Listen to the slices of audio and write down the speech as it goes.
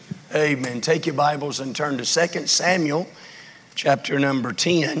Amen. Take your Bibles and turn to 2 Samuel chapter number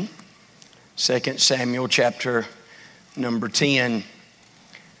 10. 2 Samuel chapter number 10.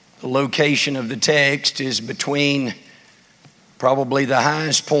 The location of the text is between probably the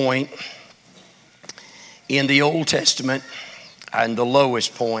highest point in the Old Testament and the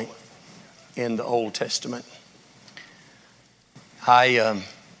lowest point in the Old Testament. I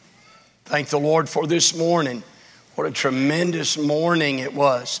thank the Lord for this morning. What a tremendous morning it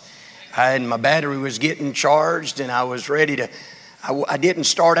was. And my battery was getting charged and I was ready to, I didn't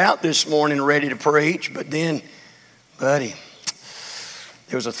start out this morning ready to preach, but then, buddy,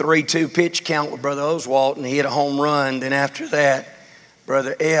 there was a 3-2 pitch count with Brother Oswalt and he hit a home run. Then after that,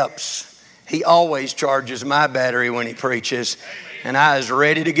 Brother Epps, he always charges my battery when he preaches. And I was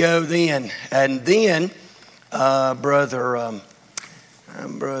ready to go then. And then,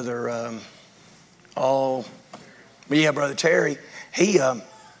 Brother Terry,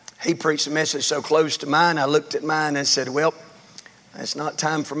 he preached a message so close to mine, I looked at mine and said, well, it's not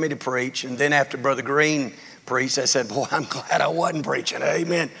time for me to preach. And then after Brother Green preached, I said, boy, I'm glad I wasn't preaching.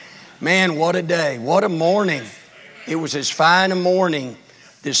 Amen. Man, what a day. What a morning. It was as fine a morning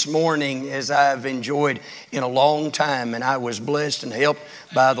this morning as I've enjoyed in a long time. And I was blessed and helped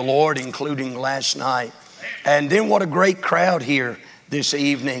by the Lord, including last night. And then what a great crowd here this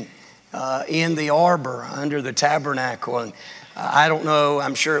evening in the arbor under the tabernacle. And I don't know,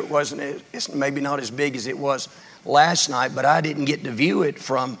 I'm sure it's maybe not as big as it was last night, but I didn't get to view it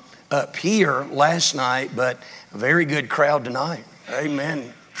from up here last night, but a very good crowd tonight.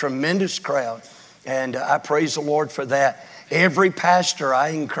 Amen. Tremendous crowd. And I praise the Lord for that. Every pastor, I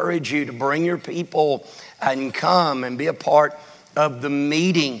encourage you to bring your people and come and be a part of the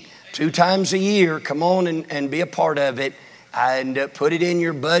meeting 2 times a year. Come on and be a part of it and put it in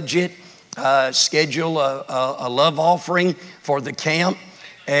your budget. Schedule a love offering for the camp,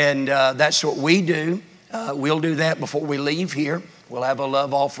 and that's what we do. We'll do that before we leave here. We'll have a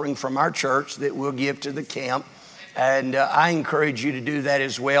love offering from our church that we'll give to the camp, and I encourage you to do that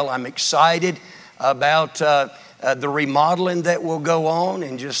as well. I'm excited about the remodeling that will go on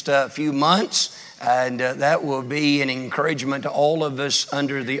in just a few months, and that will be an encouragement to all of us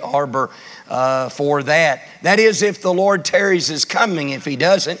under the arbor for that. That is, if the Lord tarries is coming. If He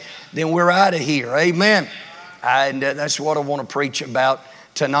doesn't, then we're out of here. Amen. And that's what I want to preach about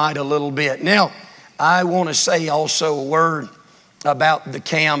tonight a little bit. Now, I want to say also a word about the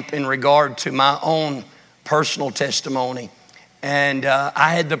camp in regard to my own personal testimony. And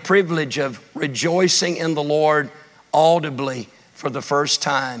I had the privilege of rejoicing in the Lord audibly for the first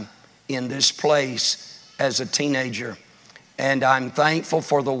time in this place as a teenager. And I'm thankful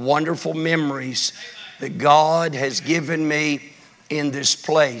for the wonderful memories that God has given me in this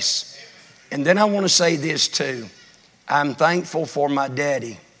place. And then I want to say this too. I'm thankful for my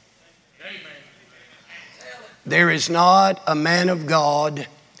daddy. There is not a man of God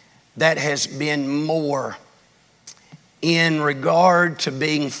that has been more in regard to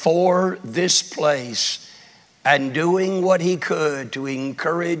being for this place and doing what he could to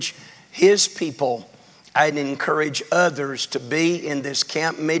encourage his people and encourage others to be in this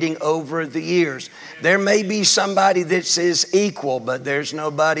camp meeting over the years. There may be somebody that is equal, but there's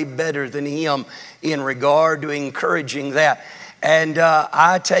nobody better than him in regard to encouraging that. And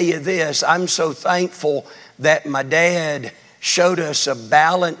I tell you this, I'm so thankful that my dad showed us a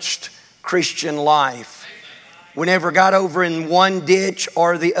balanced Christian life. We never got over in one ditch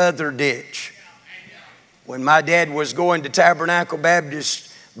or the other ditch. When my dad was going to Tabernacle Baptist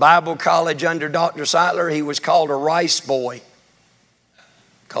Bible College under Dr. Seitler, he was called a Rice boy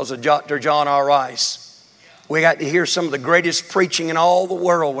because of Dr. John R. Rice. We got to hear some of the greatest preaching in all the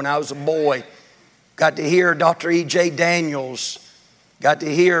world when I was a boy. Got to hear Dr. E.J. Daniels. Got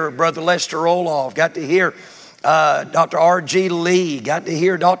to hear Brother Lester Roloff. Got to hear Dr. R.G. Lee. Got to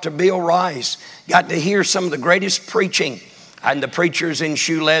hear Dr. Bill Rice. Got to hear some of the greatest preaching. And the preachers in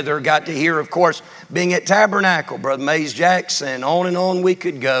shoe leather got to hear, of course, being at Tabernacle, Brother Mays Jackson, on and on we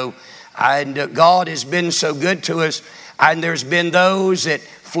could go. And God has been so good to us. And there's been those that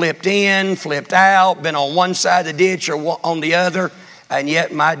flipped in, flipped out, been on one side of the ditch or on the other. And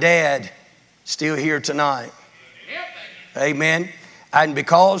yet my dad still here tonight. Amen. And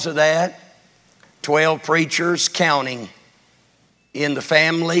because of that, 12 preachers counting in the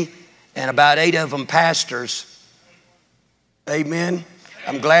family and about 8 of them pastors. Amen.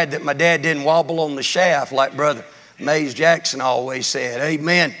 I'm glad that my dad didn't wobble on the shaft like Brother Mays Jackson always said.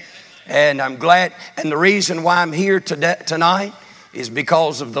 Amen. And I'm glad. And the reason why I'm here tonight is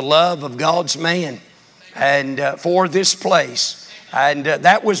because of the love of God's man and for this place. And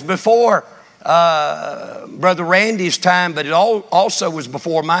that was before Brother Randy's time, but it also was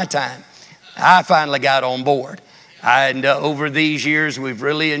before my time. I finally got on board. And over these years, we've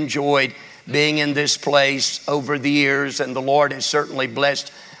really enjoyed being in this place over the years. And the Lord has certainly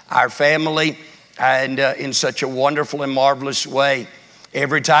blessed our family and in such a wonderful and marvelous way.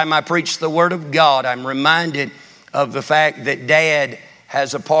 Every time I preach the Word of God, I'm reminded of the fact that Dad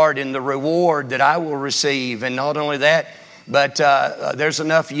has a part in the reward that I will receive. And not only that, but there's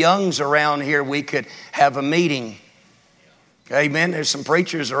enough Youngs around here we could have a meeting. Amen. There's some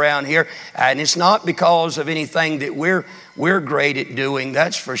preachers around here, and it's not because of anything that we're great at doing,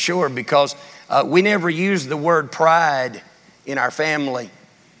 that's for sure, because we never use the word pride in our family.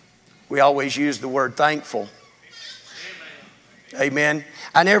 We always use the word thankful. Amen.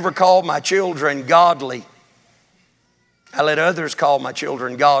 I never called my children godly. I let others call my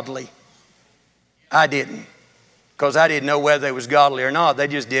children godly. I didn't, because I didn't know whether they was godly or not. They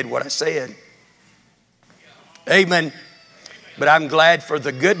just did what I said. Amen. But I'm glad for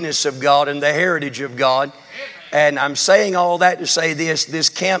the goodness of God and the heritage of God. And I'm saying all that to say this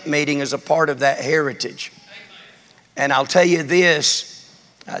camp meeting is a part of that heritage. And I'll tell you this,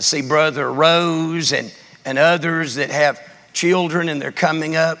 I see Brother Rose and others that have children and they're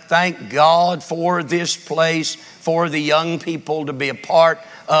coming up. Thank God for this place, for the young people to be a part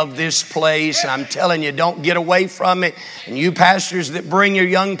of this place. And I'm telling you, don't get away from it. And you pastors that bring your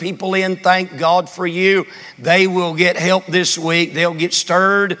young people in, thank God for you. They will get help this week. They'll get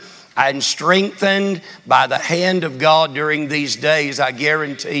stirred and strengthened by the hand of God during these days, I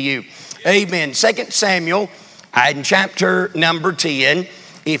guarantee you. Amen. 2 Samuel in chapter number 10.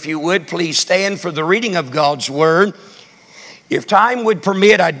 If you would, please stand for the reading of God's Word. If time would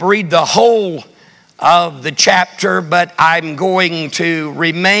permit, I'd read the whole of the chapter, but I'm going to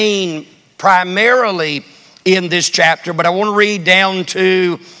remain primarily in this chapter. But I want to read down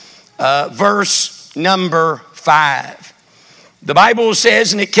to verse number 5. The Bible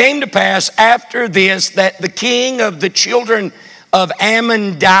says, "And it came to pass after this that the king of the children of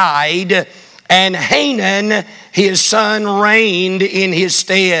Ammon died, and Hanun his son reigned in his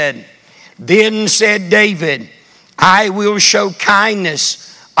stead. Then said David, I will show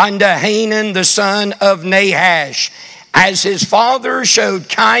kindness unto Hanun the son of Nahash, as his father showed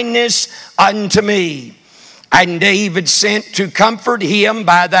kindness unto me. And David sent to comfort him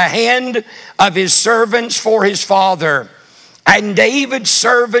by the hand of his servants for his father. And David's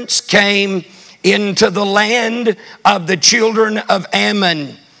servants came into the land of the children of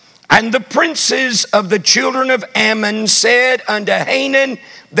Ammon. And the princes of the children of Ammon said unto Hanun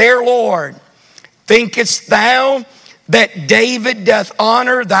their lord, Thinkest thou that David doth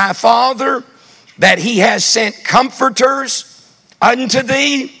honor thy father, that he has sent comforters unto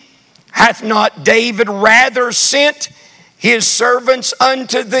thee? Hath not David rather sent his servants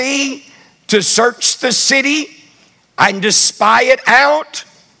unto thee to search the city and to spy it out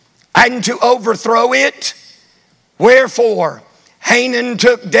and to overthrow it? Wherefore Hanun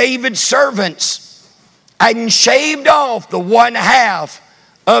took David's servants and shaved off the one half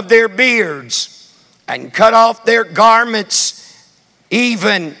of their beards, and cut off their garments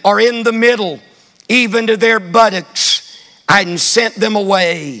even, or in the middle, even to their buttocks, and sent them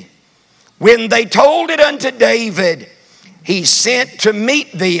away. When they told it unto David, he sent to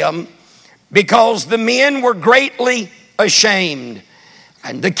meet them, because the men were greatly ashamed.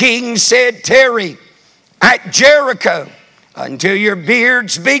 And the king said, Tarry at Jericho until your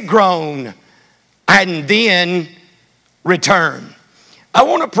beards be grown, and then return. I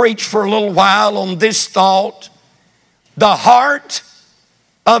want to preach for a little while on this thought, the heart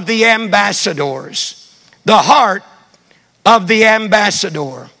of the ambassadors. The heart of the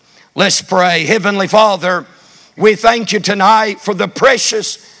ambassador. Let's pray. Heavenly Father, we thank you tonight for the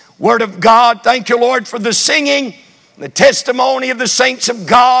precious Word of God. Thank you, Lord, for the singing, the testimony of the saints of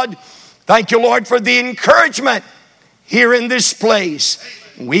God. Thank you, Lord, for the encouragement here in this place.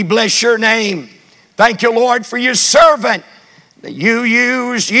 We bless your name. Thank you, Lord, for your servant that you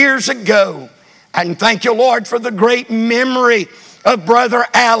used years ago. And thank you, Lord, for the great memory of Brother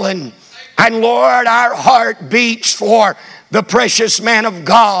Allen. And Lord, our heart beats for the precious man of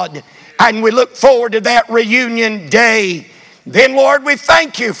God. And we look forward to that reunion day. Then, Lord, we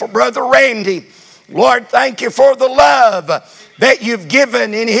thank you for Brother Randy. Lord, thank you for the love that you've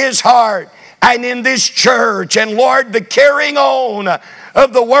given in his heart and in this church. And Lord, the carrying on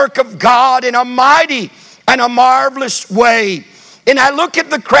of the work of God in a mighty and a marvelous way. And I look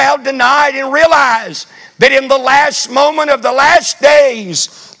at the crowd tonight and realize that in the last moment of the last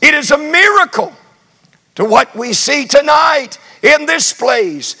days, it is a miracle to what we see tonight in this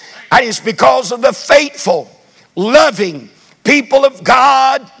place. And it's because of the faithful, loving people of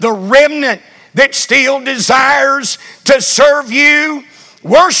God, the remnant that still desires to serve you,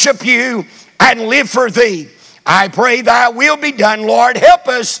 worship you, and live for thee. I pray thy will be done, Lord. Help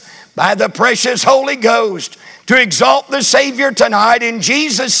us by the precious Holy Ghost to exalt the Savior tonight. In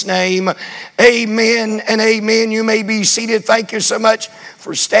Jesus' name, amen and amen. You may be seated. Thank you so much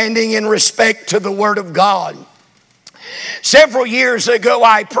for standing in respect to the Word of God. Several years ago,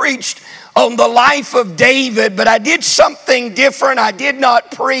 I preached on the life of David, but I did something different. I did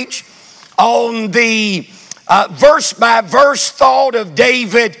not preach on the verse-by-verse thought of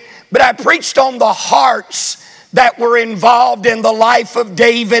David, but I preached on the hearts that were involved in the life of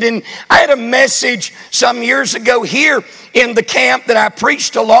David. And I had a message some years ago here in the camp that I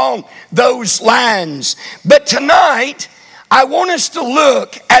preached along those lines. But tonight, I want us to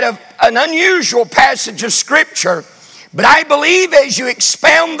look at an unusual passage of Scripture. But I believe as you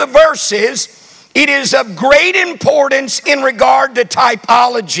expound the verses, it is of great importance in regard to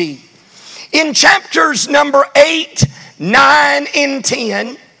typology. In chapters number 8, 9, and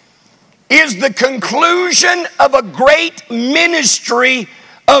 10 is the conclusion of a great ministry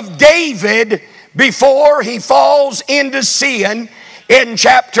of David before he falls into sin in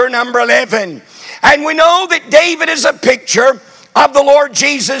chapter number 11. And we know that David is a picture of the Lord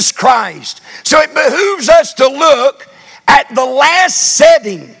Jesus Christ. So it behooves us to look at the last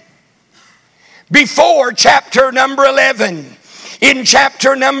setting before chapter number 11. In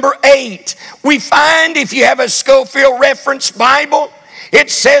chapter number 8, we find, if you have a Scofield Reference Bible, it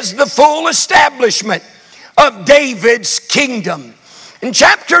says the full establishment of David's kingdom. In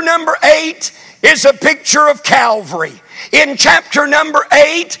chapter number 8 is a picture of Calvary. In chapter number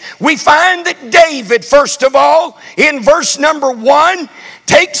 8, we find that David, first of all, in verse number 1,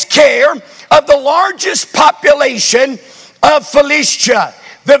 takes care of the largest population of Philistia.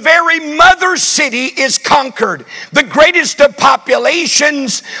 The very mother city is conquered. The greatest of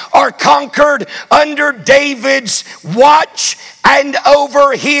populations are conquered under David's watch and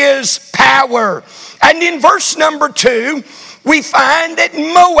over his power. And in verse number 2, we find that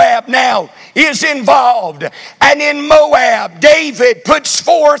Moab now is involved. And in Moab, David puts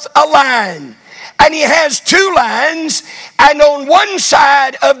forth a line. And he has two lines. And on one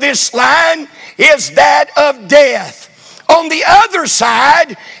side of this line is that of death. On the other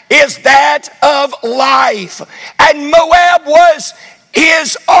side is that of life. And Moab was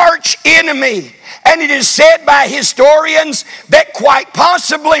his arch enemy. And it is said by historians that quite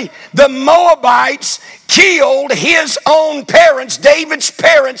possibly the Moabites killed his own parents, David's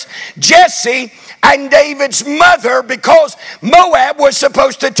parents, Jesse and David's mother, because Moab was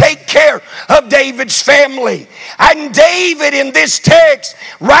supposed to take care of David's family. And David in this text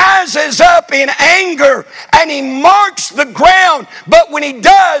rises up in anger and he marks the ground. But when he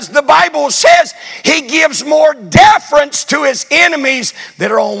does, the Bible says he gives more deference to his enemies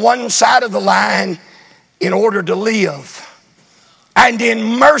that are on one side of the line in order to live. And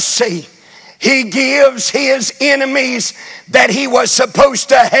in mercy, he gives his enemies that he was supposed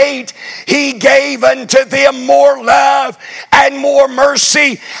to hate. He gave unto them more love and more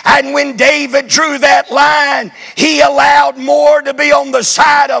mercy. And when David drew that line, he allowed more to be on the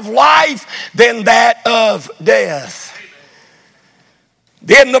side of life than that of death.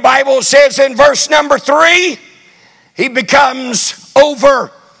 Then the Bible says in verse number 3, he becomes over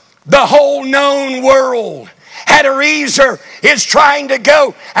the whole known world. Hadarezer is trying to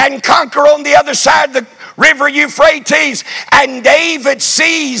go and conquer on the other side of the river Euphrates, and David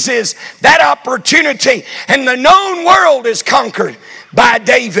seizes that opportunity, and the known world is conquered by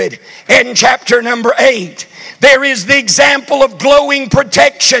David. In chapter number 8, there is the example of glowing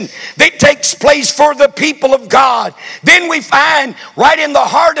protection that takes place for the people of God. Then we find right in the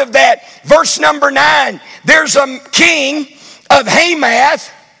heart of that, verse number 9, there's a king of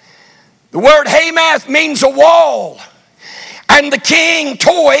Hamath. The word Hamath means a wall. And the king,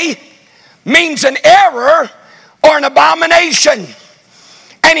 Toy, means an error or an abomination.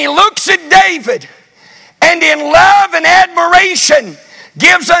 And he looks at David and in love and admiration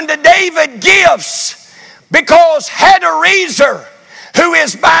gives unto David gifts, because Hadarezer, who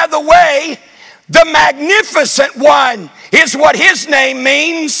is, by the way, the magnificent one, is what his name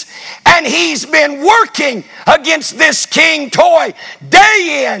means. And he's been working against this king Toy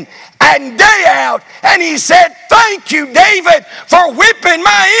day in and day out. And he said, thank you, David, for whipping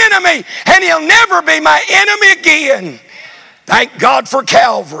my enemy, and he'll never be my enemy again. Thank God for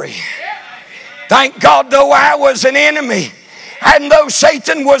Calvary. Thank God, though I was an enemy, And though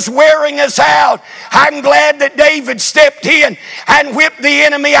Satan was wearing us out, I'm glad that David stepped in and whipped the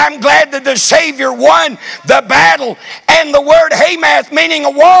enemy. I'm glad that the Savior won the battle. And the word Hamath, meaning a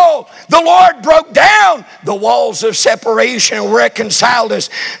wall, the Lord broke down the walls of separation and reconciled us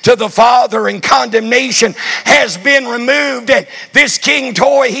to the Father, and condemnation has been removed. And this King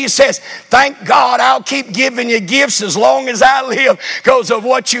Toy, he says, thank God, I'll keep giving you gifts as long as I live because of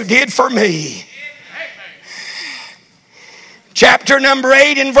what you did for me. Chapter number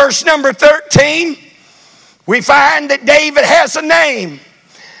 8 and verse number 13, we find that David has a name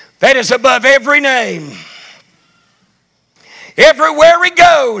that is above every name. Everywhere he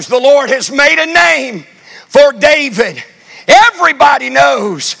goes, the Lord has made a name for David. Everybody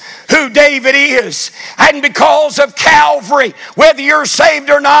knows who David is. And because of Calvary, whether you're saved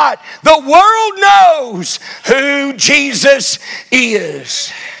or not, the world knows who Jesus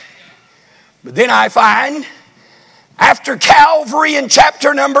is. But then I find, after Calvary in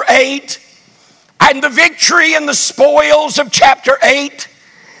chapter number 8, and the victory and the spoils of chapter 8,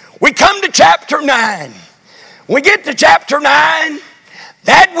 we come to chapter 9. We get to chapter 9,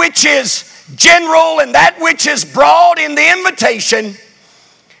 that which is general and that which is broad in the invitation,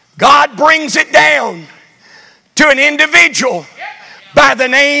 God brings it down to an individual by the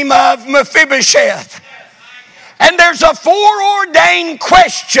name of Mephibosheth. And there's a foreordained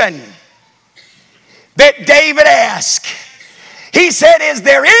question that David asked. He said, is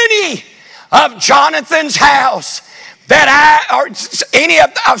there any of Jonathan's house or any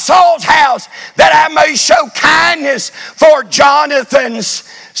of Saul's house that I may show kindness for Jonathan's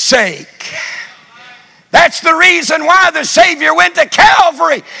sake? That's the reason why the Savior went to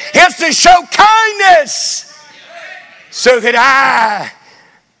Calvary, is to show kindness, so that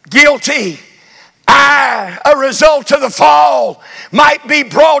a result of the fall, might be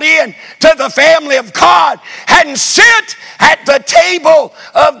brought in to the family of God and sit at the table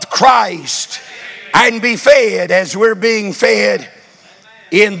of Christ and be fed as we're being fed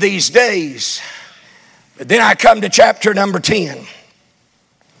in these days. But then I come to chapter number 10.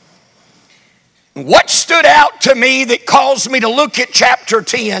 What stood out to me that caused me to look at chapter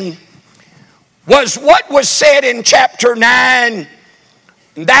 10 was what was said in chapter 9.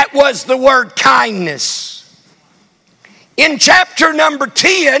 That was the word kindness. In chapter number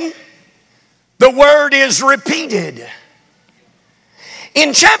 10, the word is repeated.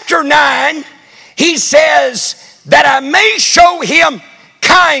 In chapter 9, he says that I may show him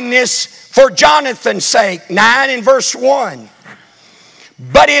kindness for Jonathan's sake. 9 in verse 1.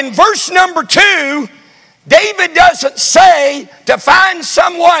 But in verse number 2, David doesn't say to find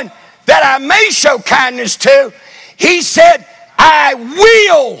someone that I may show kindness to. He said, I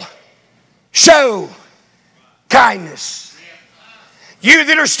will show kindness. You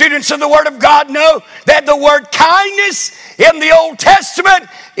that are students of the Word of God know that the word kindness in the Old Testament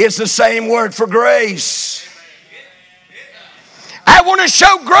is the same word for grace. I want to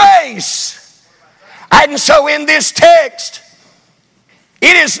show grace. And so in this text,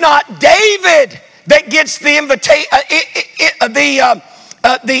 it is not David that gets the invitation.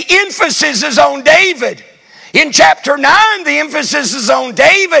 The emphasis is on David. In chapter 9, the emphasis is on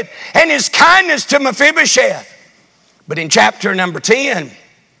David and his kindness to Mephibosheth. But in chapter number 10,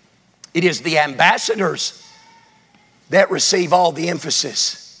 it is the ambassadors that receive all the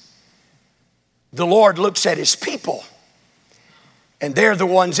emphasis. The Lord looks at his people, and they're the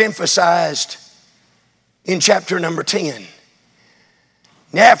ones emphasized in chapter number 10.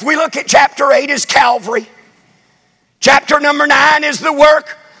 Now, if we look at chapter 8 as Calvary, chapter number 9 is the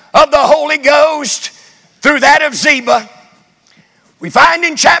work of the Holy Ghost through that of Ziba. We find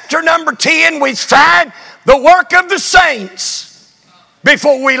in chapter number 10, we find the work of the saints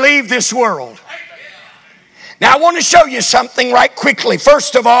before we leave this world. Now I want to show you something right quickly.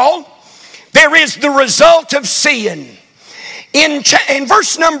 First of all, there is the result of sin. In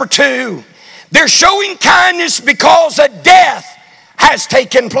verse number 2, they're showing kindness because a death has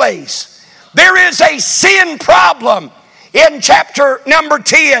taken place. There is a sin problem in chapter number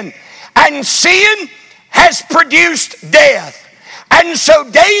 10, and sin has produced death. And so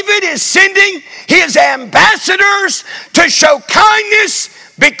David is sending his ambassadors to show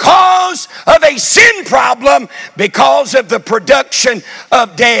kindness because of a sin problem, because of the production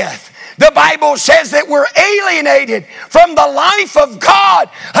of death. The Bible says that we're alienated from the life of God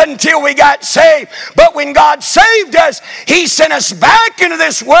until we got saved. But when God saved us, He sent us back into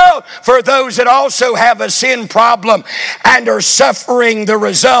this world for those that also have a sin problem and are suffering the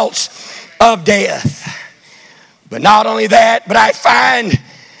results of death. But not only that, but I find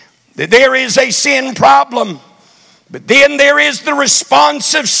that there is a sin problem, but then there is the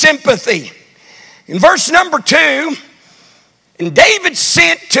response of sympathy. In verse number 2, and David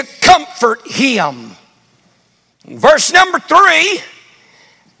sent to comfort him. Verse number 3,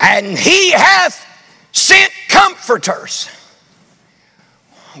 and he hath sent comforters.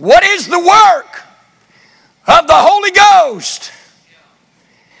 What is the work of the Holy Ghost?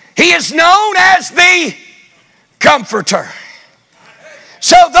 He is known as the Comforter.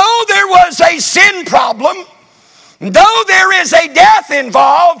 So though there was a sin problem, though there is a death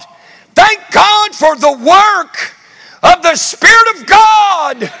involved, thank God for the work of the Spirit of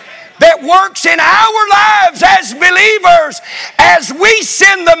God that works in our lives as believers as we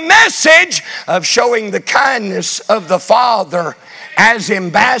send the message of showing the kindness of the Father as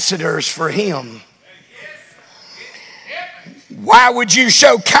ambassadors for Him. Why would you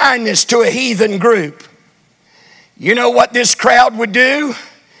show kindness to a heathen group? You know what this crowd would do?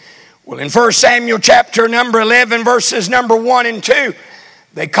 Well, in 1 Samuel chapter number 11, verses number 1 and 2,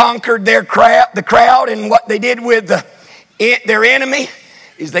 they conquered the crowd, and what they did with their enemy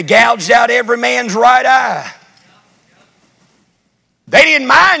is they gouged out every man's right eye. They didn't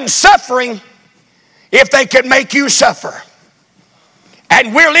mind suffering if they could make you suffer.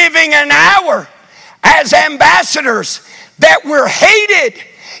 And we're living an hour as ambassadors that we're hated.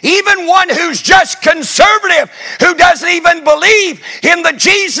 Even one who's just conservative, who doesn't even believe in the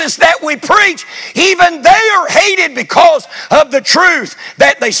Jesus that we preach, even they are hated because of the truth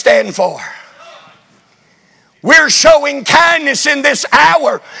that they stand for. We're showing kindness in this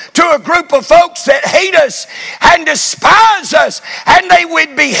hour to a group of folks that hate us and despise us, and they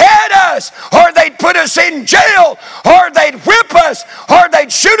would behead us, or they'd put us in jail, or they'd whip us, or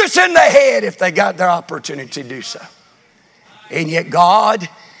they'd shoot us in the head if they got their opportunity to do so. And yet God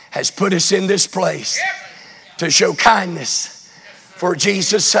has put us in this place to show kindness for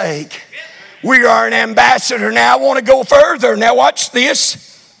Jesus' sake. We are an ambassador. Now I want to go further. Now watch this.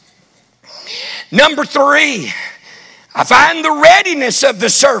 Number 3, I find the readiness of the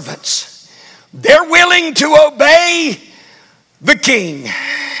servants. They're willing to obey the king.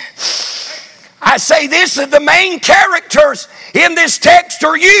 I say this, that the main characters in this text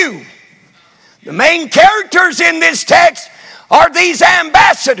are you. The main characters in this text are these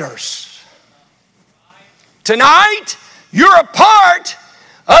ambassadors. Tonight, you're a part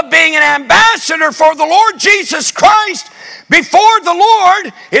of being an ambassador for the Lord Jesus Christ before the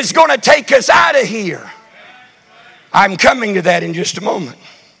Lord is going to take us out of here. I'm coming to that in just a moment.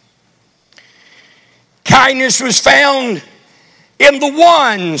 Kindness was found in the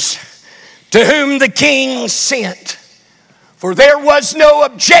ones to whom the king sent. For there was no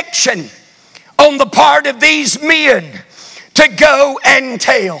objection on the part of these men to go and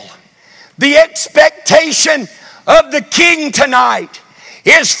tell. The expectation of the king tonight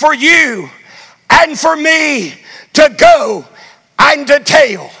is for you and for me to go and to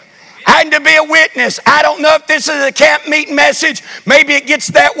tell and to be a witness. I don't know if this is a camp meeting message. Maybe it gets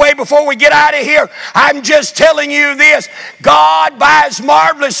that way before we get out of here. I'm just telling you this. God, by His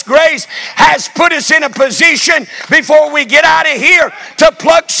marvelous grace, has put us in a position before we get out of here to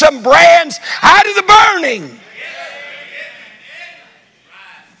pluck some brands out of the burning.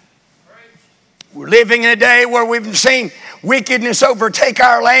 We're living in a day where we've seen wickedness overtake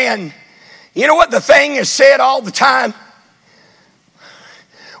our land. You know what the thing is said all the time?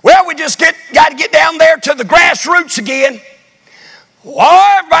 Well, we just got to get down there to the grassroots again.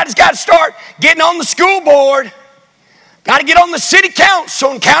 Well, everybody's got to start getting on the school board. Got to get on the city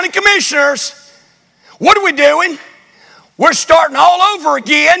council and county commissioners. What are we doing? We're starting all over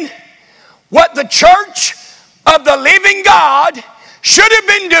again what the church of the living God should have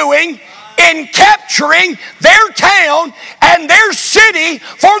been doing in capturing their town and their city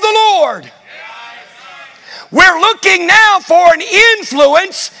for the Lord. We're looking now for an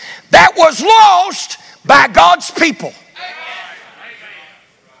influence that was lost by God's people.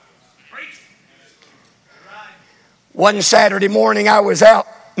 One Saturday morning I was out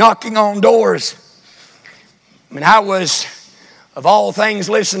knocking on doors. And I was, of all things,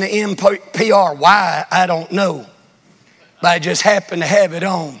 listening to NPR. Why, I don't know. But I just happened to have it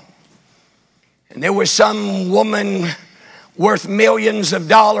on. And there was some woman worth millions of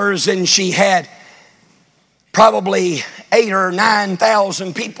dollars, and she had probably 8,000 or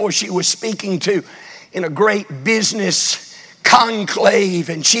 9,000 people she was speaking to in a great business conclave.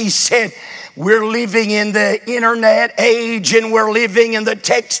 And she said, we're living in the internet age, and we're living in the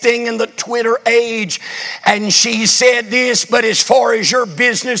texting and the Twitter age. And she said this, but as far as your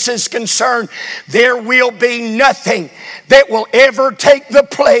business is concerned, there will be nothing that will ever take the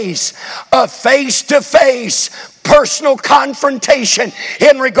place of face-to-face personal confrontation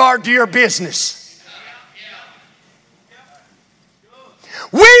in regard to your business.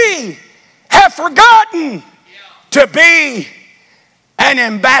 We have forgotten to be an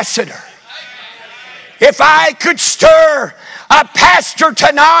ambassador. If I could stir a pastor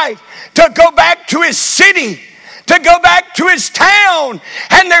tonight to go back to his city, to go back to his town,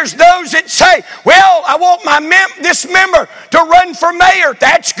 and there's those that say, well, I want this member to run for mayor.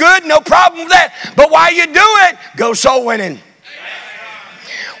 That's good, no problem with that. But while you do it, go soul winning.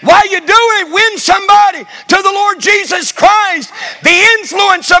 While you do it, win somebody to the Lord Jesus Christ. The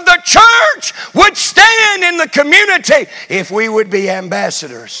influence of the church would stand in the community if we would be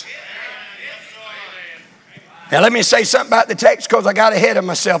ambassadors. Now let me say something about the text because I got ahead of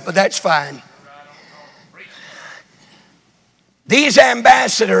myself, but that's fine. These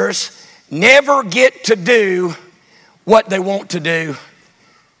ambassadors never get to do what they want to do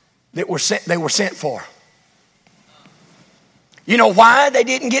that they were sent for. You know why they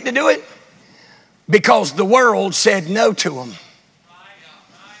didn't get to do it? Because the world said no to them.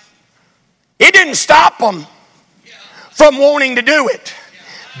 It didn't stop them from wanting to do it.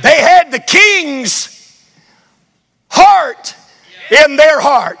 They had the king's heart in their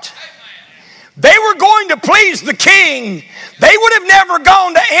heart. They were going to please the king. They would have never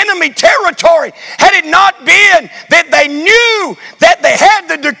gone to enemy territory had it not been that they knew that they had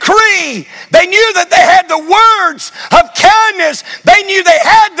the decree. They knew that they had the words of kindness. They knew they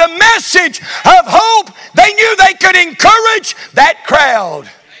had the message of hope. They knew they could encourage that crowd.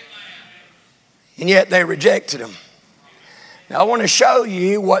 And yet they rejected them. Now I want to show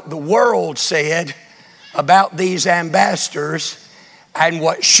you what the world said about these ambassadors and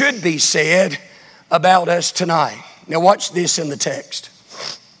what should be said about us tonight. Now watch this in the text.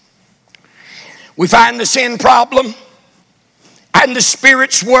 We find the sin problem and the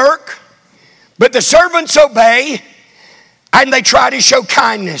Spirit's work, but the servants obey and they try to show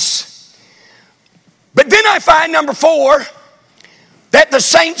kindness. But then I find number 4, that the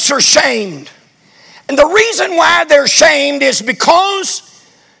saints are shamed. And the reason why they're shamed is because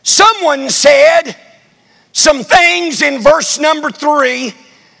someone said some things in verse number 3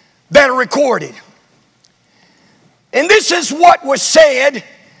 that are recorded. And this is what was said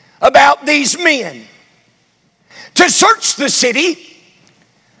about these men. To search the city,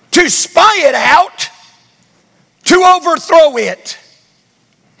 to spy it out, to overthrow it.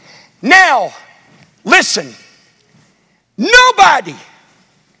 Now, listen. Nobody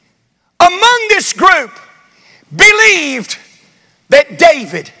among this group believed that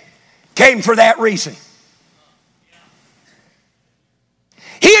David came for that reason.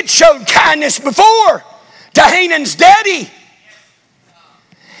 He had showed kindness before to Hanan's daddy.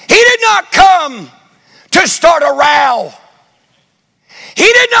 He did not come to start a row. He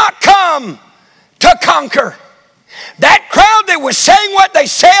did not come to conquer. That crowd that was saying what they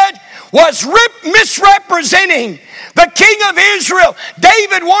said was misrepresenting the king of Israel.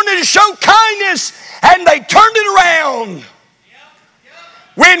 David wanted to show kindness and they turned it around.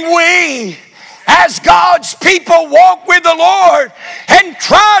 When we, as God's people, walk with the Lord and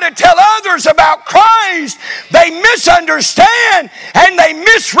try to tell others about Christ, they misunderstand and they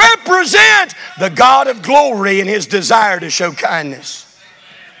misrepresent the God of glory and His desire to show kindness.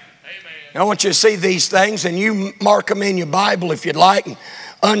 Now, I want you to see these things, and you mark them in your Bible if you'd like, and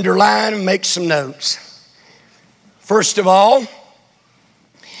underline and make some notes. First of all,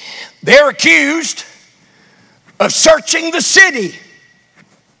 they're accused of searching the city.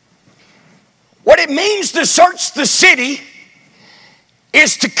 What it means to search the city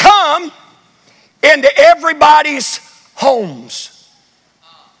is to come into everybody's homes.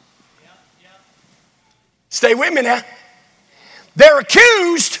 Stay with me now. They're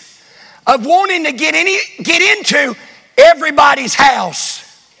accused of wanting to get into everybody's house.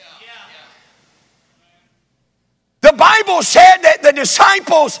 The Bible said that the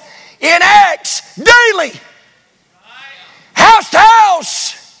disciples in Acts daily, house to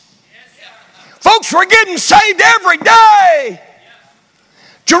house, folks were getting saved every day.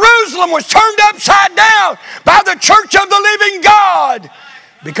 Jerusalem was turned upside down by the church of the living God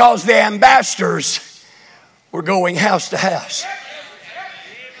because the ambassadors were going house to house.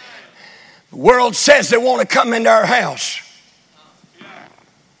 The world says they want to come into our house.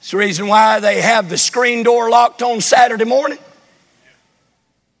 It's the reason why they have the screen door locked on Saturday morning.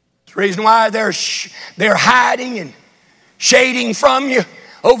 It's the reason why they're hiding and shading from you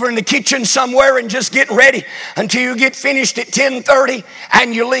over in the kitchen somewhere and just getting ready until you get finished at 10:30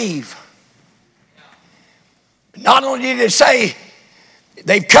 and you leave. Not only did they say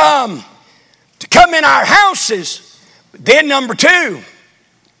they've come to come in our houses, but then number 2,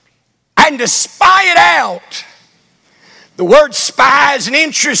 and to spy it out. The word spy is an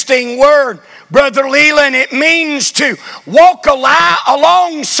interesting word, Brother Leland, it means to walk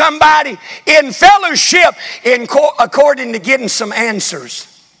along somebody in fellowship according to getting some answers.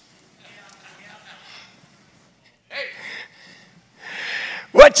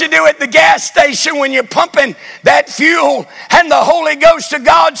 What you do at the gas station when you're pumping that fuel and the Holy Ghost of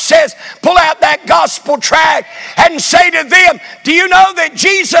God says, pull out that gospel tract and say to them, do you know that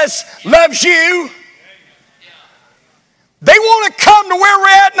Jesus loves you? They want to come to where we're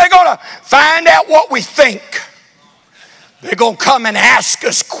at and they're going to find out what we think. They're going to come and ask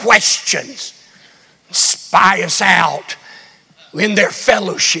us questions, spy us out in their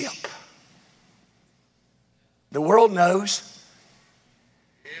fellowship. The world knows.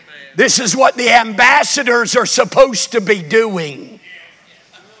 This is what the ambassadors are supposed to be doing.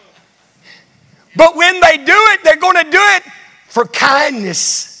 But when they do it, they're going to do it for kindness'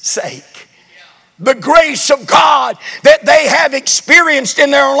 sake. The grace of God that they have experienced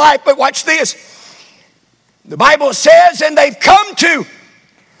in their own life. But watch this. The Bible says, and they've come to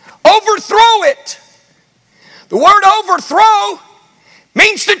overthrow it. The word overthrow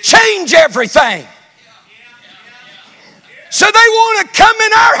means to change everything. So they want to come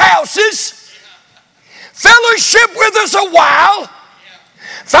in our houses, fellowship with us a while,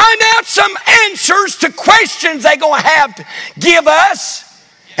 find out some answers to questions they're going to have to give us,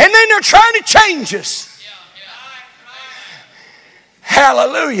 and then they're trying to change us.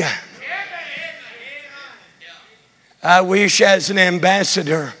 Hallelujah. I wish as an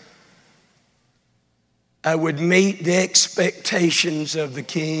ambassador I would meet the expectations of the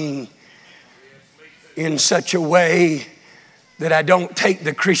King in such a way that I don't take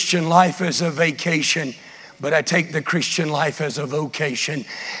the Christian life as a vacation, but I take the Christian life as a vocation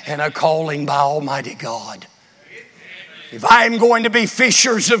and a calling by Almighty God. If I am going to be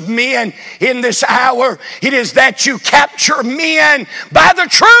fishers of men in this hour, it is that you capture men by the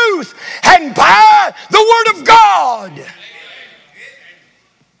truth and by the Word of God.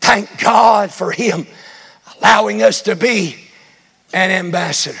 Thank God for Him allowing us to be an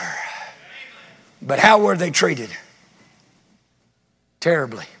ambassador. But how were they treated?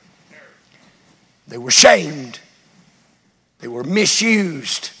 Terribly. They were shamed. They were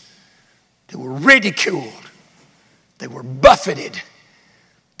misused. They were ridiculed. They were buffeted.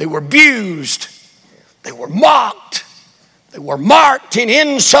 They were abused. They were mocked. They were marked and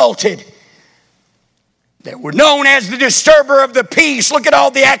insulted. They were known as the disturber of the peace. Look at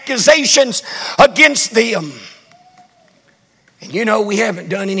all the accusations against them. And you know, we haven't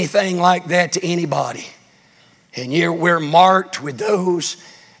done anything like that to anybody. And yet we're marked with those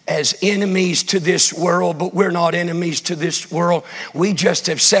as enemies to this world, but we're not enemies to this world. We just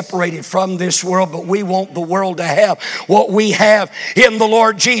have separated from this world, but we want the world to have what we have in the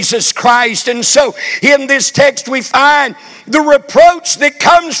Lord Jesus Christ. And so in this text we find the reproach that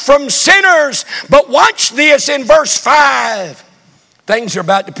comes from sinners. But watch this in verse 5. Things are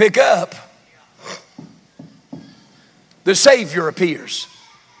about to pick up. The Savior appears.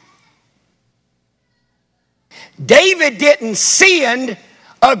 David didn't send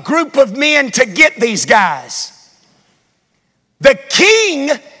a group of men to get these guys. The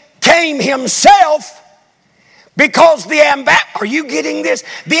king came himself because are you getting this?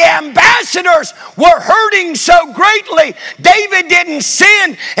 The ambassadors were hurting so greatly. David didn't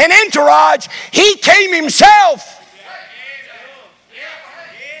send an entourage. He came himself.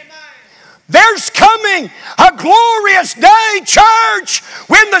 There's coming a glorious day, church,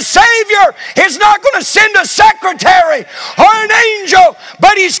 when the Savior is not going to send a secretary or an angel,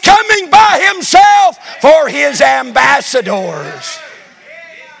 but He's coming by Himself for His ambassadors.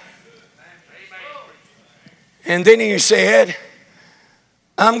 And then He said,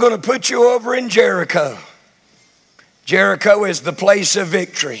 I'm going to put you over in Jericho. Jericho is the place of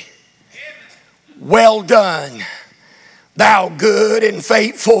victory. Well done, thou good and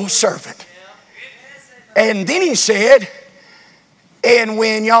faithful servant. And then He said, and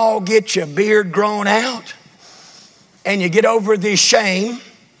when y'all get your beard grown out and you get over this shame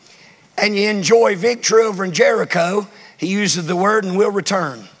and you enjoy victory over in Jericho, He uses the word, and we'll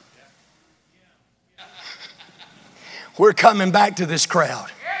return. We're coming back to this crowd.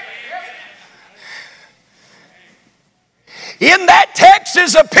 In that text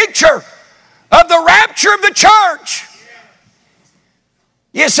is a picture of the rapture of the church.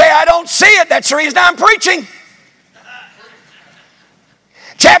 You say, I don't see it. That's the reason I'm preaching.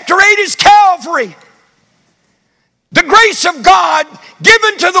 Chapter 8 is Calvary. The grace of God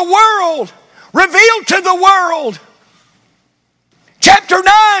given to the world, revealed to the world. Chapter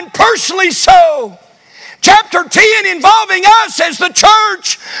 9, personally so. Chapter 10, involving us as the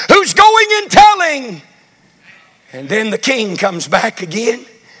church who's going and telling. And then the King comes back again.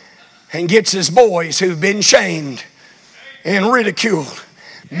 and gets his boys who've been shamed and ridiculed,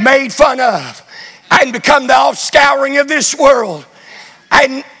 made fun of, and become the offscouring of this world.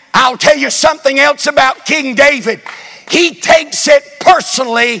 And I'll tell you something else about King David. He takes it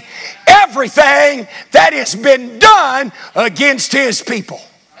personally, everything that has been done against his people.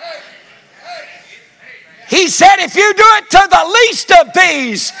 He said, if you do it to the least of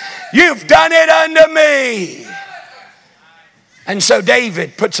these, you've done it unto me. And so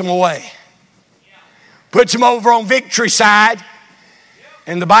David puts them away. Puts them over on victory side.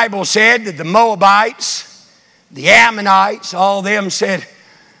 And the Bible said that the Moabites, the Ammonites, all them said,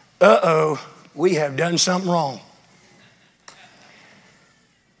 uh-oh, we have done something wrong.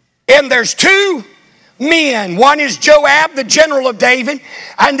 And there's two men. One is Joab, the general of David,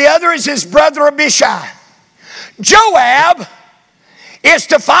 and the other is his brother Abishai. Joab is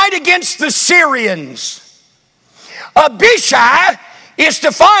to fight against the Syrians. Abishai is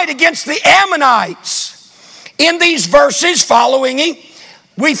to fight against the Ammonites. In these verses following him,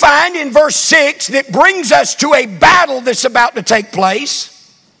 we find in verse 6 that brings us to a battle that's about to take place.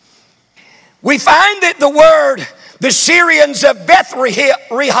 We find that the word, the Syrians of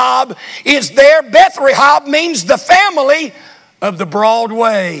Beth-rehob, is there. Beth-rehob means the family of the broad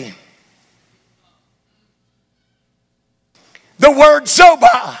way. The word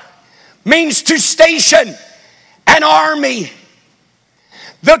Zobah means to station an army.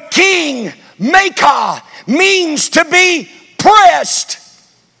 The king, Makah, means to be pressed.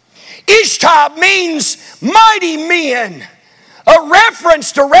 Ishtab means mighty men. A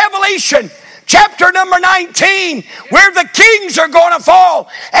reference to Revelation chapter number 19, where the kings are going to fall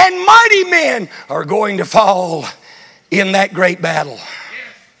and mighty men are going to fall in that great battle.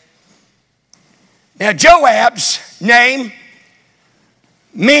 Now, Joab's name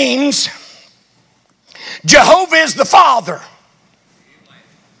means Jehovah is the Father.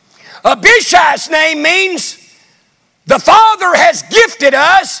 Abishai's name means the Father has gifted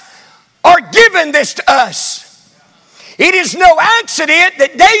us or given this to us. It is no accident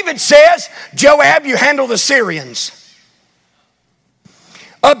that David says, Joab, you handle the Syrians.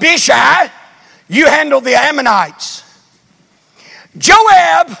 Abishai, you handle the Ammonites.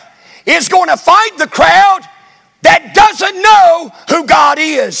 Joab is going to fight the crowd that doesn't know who God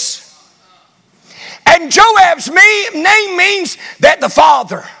is. And Joab's name means that the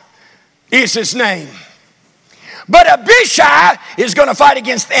Father is his name. But Abishai is going to fight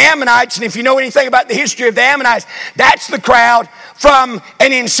against the Ammonites. And if you know anything about the history of the Ammonites, that's the crowd from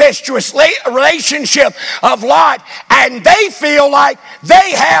an incestuous relationship of Lot. And they feel like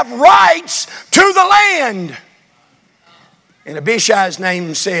they have rights to the land. And Abishai's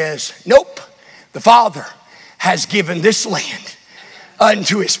name says, nope, the Father has given this land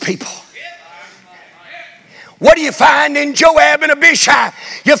unto his people. What do you find in Joab and Abishai?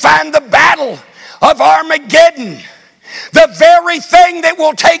 You find the battle of Armageddon. The very thing that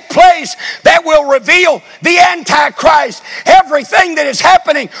will take place that will reveal the Antichrist. Everything that is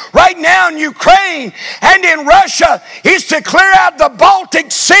happening right now in Ukraine and in Russia is to clear out the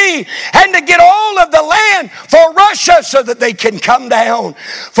Baltic Sea and to get all of the land for Russia so that they can come down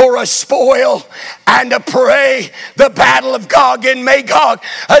for a spoil and a prey. The battle of Gog and Magog.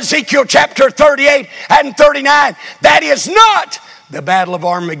 Ezekiel chapter 38 and 39. That is not the battle of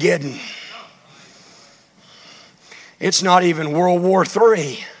Armageddon. It's not even World War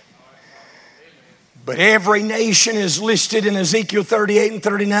III. But every nation is listed in Ezekiel 38 and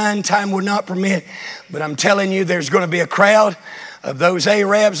 39. Time would not permit. But I'm telling you, there's going to be a crowd of those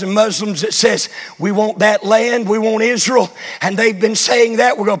Arabs and Muslims that says, we want that land, we want Israel. And they've been saying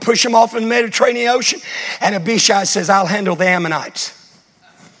that. We're going to push them off in the Mediterranean Ocean. And Abishai says, I'll handle the Ammonites.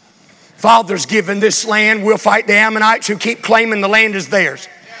 Father's given this land. We'll fight the Ammonites who keep claiming the land is theirs.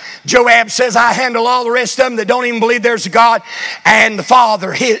 Joab says, I handle all the rest of them that don't even believe there's a God, and the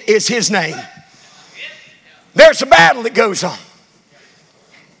Father is his name. There's a battle that goes on.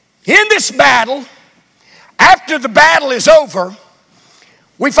 In this battle, after the battle is over,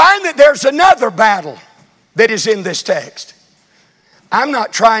 we find that there's another battle that is in this text. I'm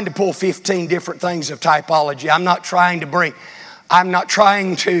not trying to pull 15 different things of typology. I'm not trying to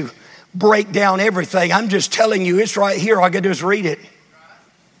break down everything. I'm just telling you it's right here. All I got to do is read it.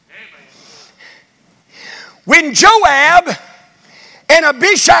 When Joab and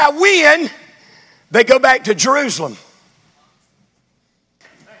Abishai win, they go back to Jerusalem.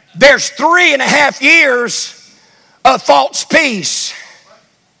 There's 3.5 years of false peace.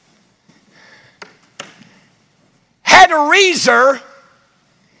 Hadarezer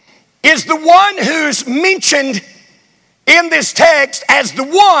is the one who's mentioned in this text as the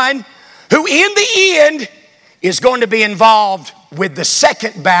one who in the end is going to be involved with the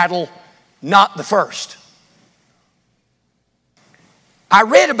second battle not the first. I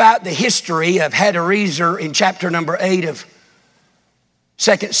read about the history of Hadarezer in chapter number 8 of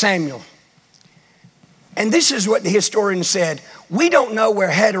 2 Samuel. And this is what the historian said. We don't know where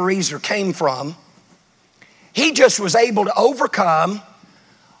Hadarezer came from. He just was able to overcome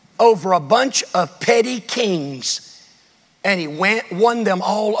over a bunch of petty kings, and he won them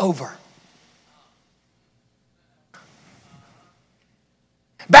all over.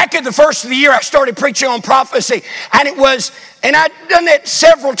 Back at the first of the year, I started preaching on prophecy, and I'd done that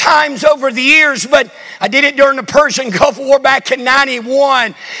several times over the years, but I did it during the Persian Gulf War back in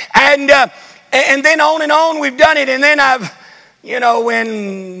 91, and then on we've done it, and then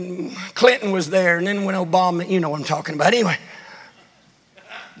when Clinton was there, and then when Obama, you know what I'm talking about, anyway.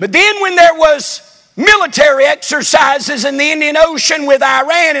 But then when there was military exercises in the Indian Ocean with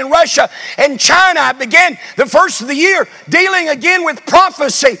Iran and Russia and China, I began the first of the year dealing again with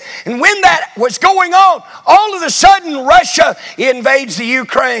prophecy. And when that was going on, all of a sudden Russia invades the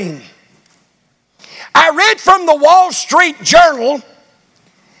Ukraine. I read from the Wall Street Journal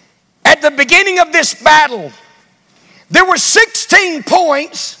at the beginning of this battle, there were 16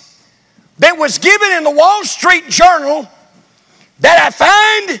 points that was given in the Wall Street Journal that I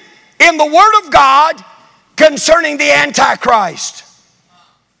find in the Word of God concerning the Antichrist.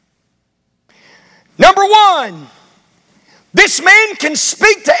 Number one, this man can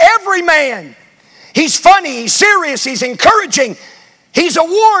speak to every man. He's funny, he's serious, he's encouraging, he's a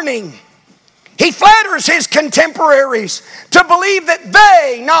warning. He flatters his contemporaries to believe that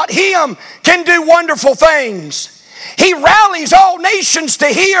they, not him, can do wonderful things. He rallies all nations to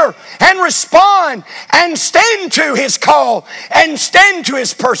hear and respond and stand to his call and stand to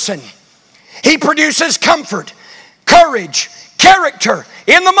his person. He produces comfort, courage, character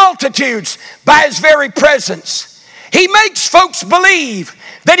in the multitudes by his very presence. He makes folks believe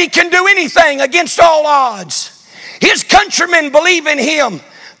that he can do anything against all odds. His countrymen believe in him,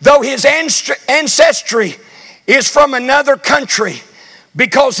 though his ancestry is from another country,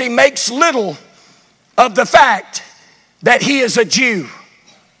 because he makes little of the fact that he is a Jew.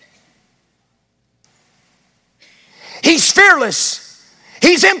 He's fearless.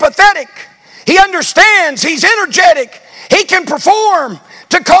 He's empathetic. He understands. He's energetic. He can perform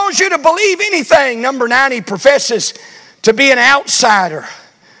to cause you to believe anything. Number 9, he professes to be an outsider.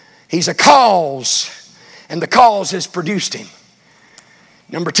 He's a cause, and the cause has produced him.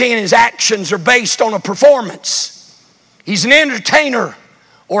 Number 10, his actions are based on a performance. He's an entertainer,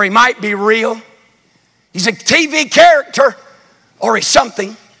 or he might be real. He's a TV character, or he's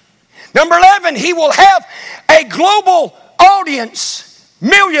something. Number 11, he will have a global audience.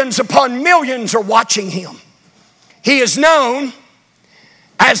 Millions upon millions are watching him. He is known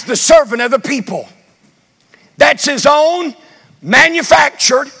as the servant of the people. That's his own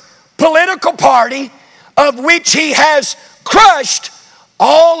manufactured political party, of which he has crushed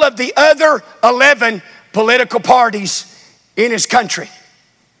all of the other 11 political parties in his country.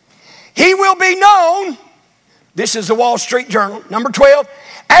 He will be known, this is the Wall Street Journal, number 12,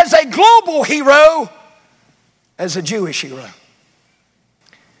 as a global hero, as a Jewish hero.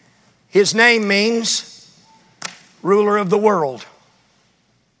 His name means ruler of the world.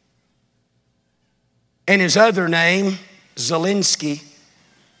 And his other name, Zelensky,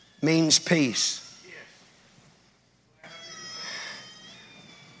 means peace.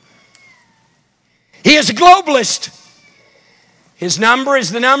 He is a globalist. His number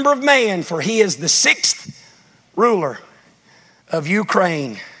is the number of man, for he is the 6th ruler of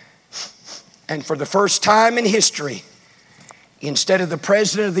Ukraine. And for the first time in history, instead of the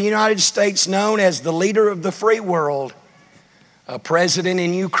President of the United States known as the leader of the free world, a president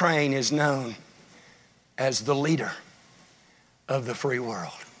in Ukraine is known as the leader of the free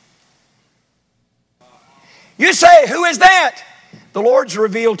world. You say, who is that? The Lord's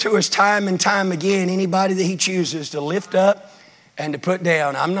revealed to us time and time again anybody that he chooses to lift up and to put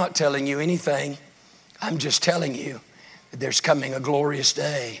down. I'm not telling you anything. I'm just telling you that there's coming a glorious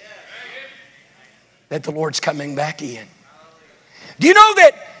day, that the Lord's coming back in. Do you know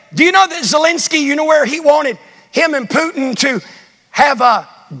that Zelensky, you know where he wanted him and Putin to have a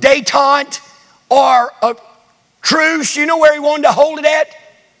détente or a truce? You know where he wanted to hold it at?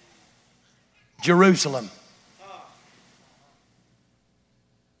 Jerusalem.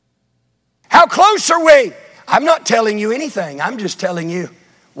 How close are we? I'm not telling you anything. I'm just telling you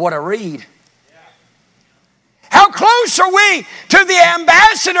what I read. How close are we to the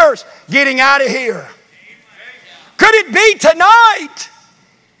ambassadors getting out of here? Could it be tonight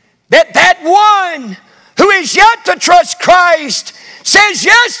that one who is yet to trust Christ says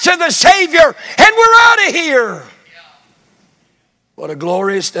yes to the Savior and we're out of here? What a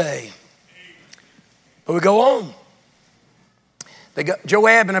glorious day. But we go on.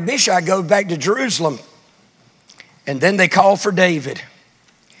 Joab and Abishai go back to Jerusalem. And then they call for David.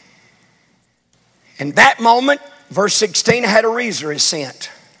 In that moment, verse 16, Hadarezer is sent.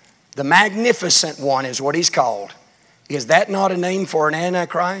 The magnificent one is what he's called. Is that not a name for an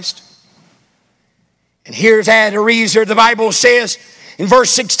Antichrist? And here's Hadarezer. The Bible says in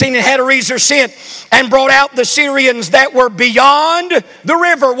verse 16, and Hadarezer sent and brought out the Syrians that were beyond the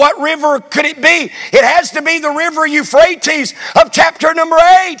river. What river could it be? It has to be the river Euphrates of chapter number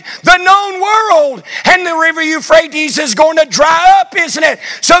 8, the known world. And the river Euphrates is going to dry up, isn't it?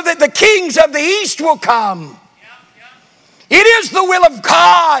 So that the kings of the east will come. It is the will of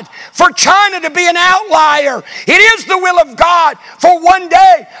God for China to be an outlier. It is the will of God for one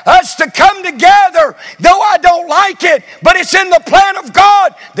day us to come together, though I don't like it, but it's in the plan of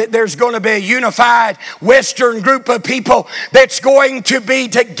God that there's going to be a unified Western group of people that's going to be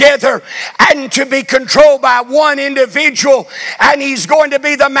together and to be controlled by one individual, and he's going to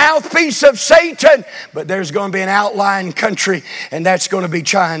be the mouthpiece of Satan. But there's going to be an outlying country, and that's going to be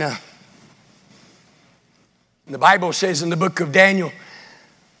China. The Bible says in the book of Daniel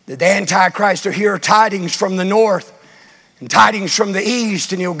that the Antichrist will hear tidings from the north and tidings from the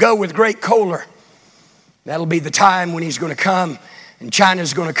east, and he'll go with great choler. That'll be the time when he's going to come and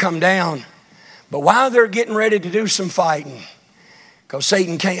China's going to come down. But while they're getting ready to do some fighting, because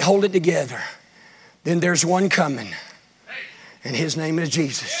Satan can't hold it together, then there's one coming, and his name is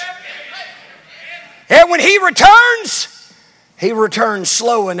Jesus. And when he returns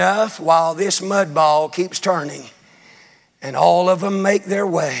slow enough while this mud ball keeps turning, and all of them make their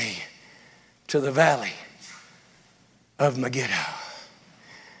way to the valley of Megiddo.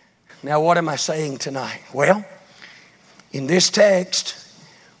 Now, what am I saying tonight? Well, in this text,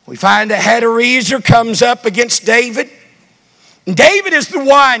 we find that Hadarezer comes up against David. And David is the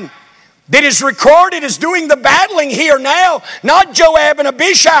one that is recorded as doing the battling here now. Not Joab and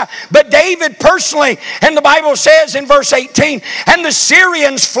Abishai, but David personally. And the Bible says in verse 18, and the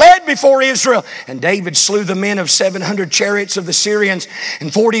Syrians fled before Israel. And David slew the men of 700 chariots of the Syrians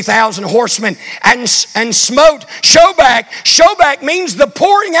and 40,000 horsemen and smote Shobak. Shobak means the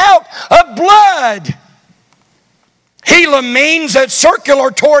pouring out of blood. Helam means a circular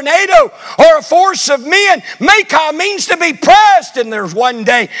tornado or a force of men. Makah means to be pressed. And there's one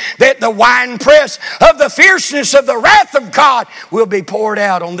day that the winepress of the fierceness of the wrath of God will be poured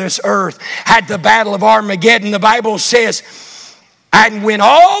out on this earth. At the battle of Armageddon, the Bible says, and when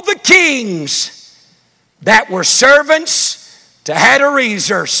all the kings that were servants to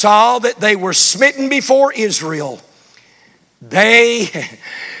Hadarezer saw that they were smitten before Israel, they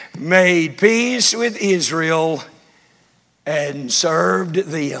made peace with Israel and served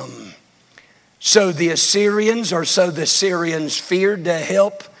them. So the Syrians feared to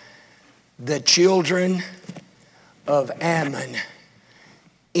help the children of Ammon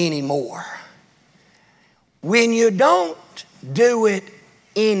anymore. When you don't do it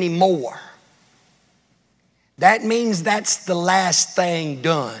anymore, that means that's the last thing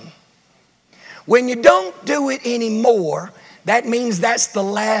done. When you don't do it anymore, that means that's the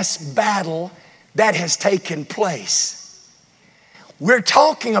last battle that has taken place. We're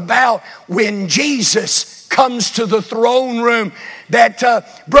talking about when Jesus comes to the throne room that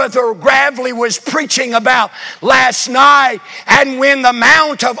Brother Gravely was preaching about last night. And when the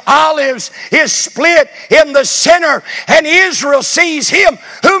Mount of Olives is split in the center and Israel sees him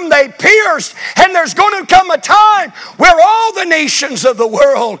whom they pierced. And there's going to come a time where all the nations of the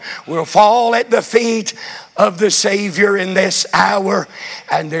world will fall at the feet of the Savior in this hour.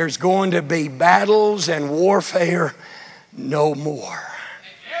 And there's going to be battles and warfare no more.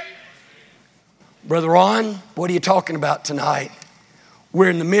 Brother Ron, what are you talking about tonight? We're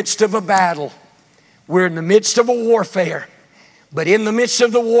in the midst of a battle. We're in the midst of a warfare. But in the midst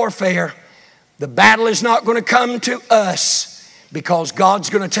of the warfare, the battle is not going to come to us, because God's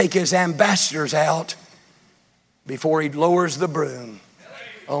going to take his ambassadors out before he lowers the broom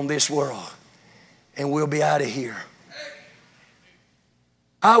on this world. And we'll be out of here.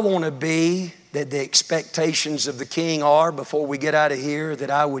 I want to be that the expectations of the king are, before we get out of here,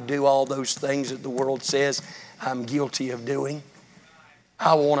 that I would do all those things that the world says I'm guilty of doing.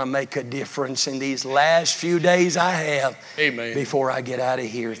 I want to make a difference in these last few days I have. Amen. Before I get out of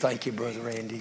here. Thank you, Brother Randy.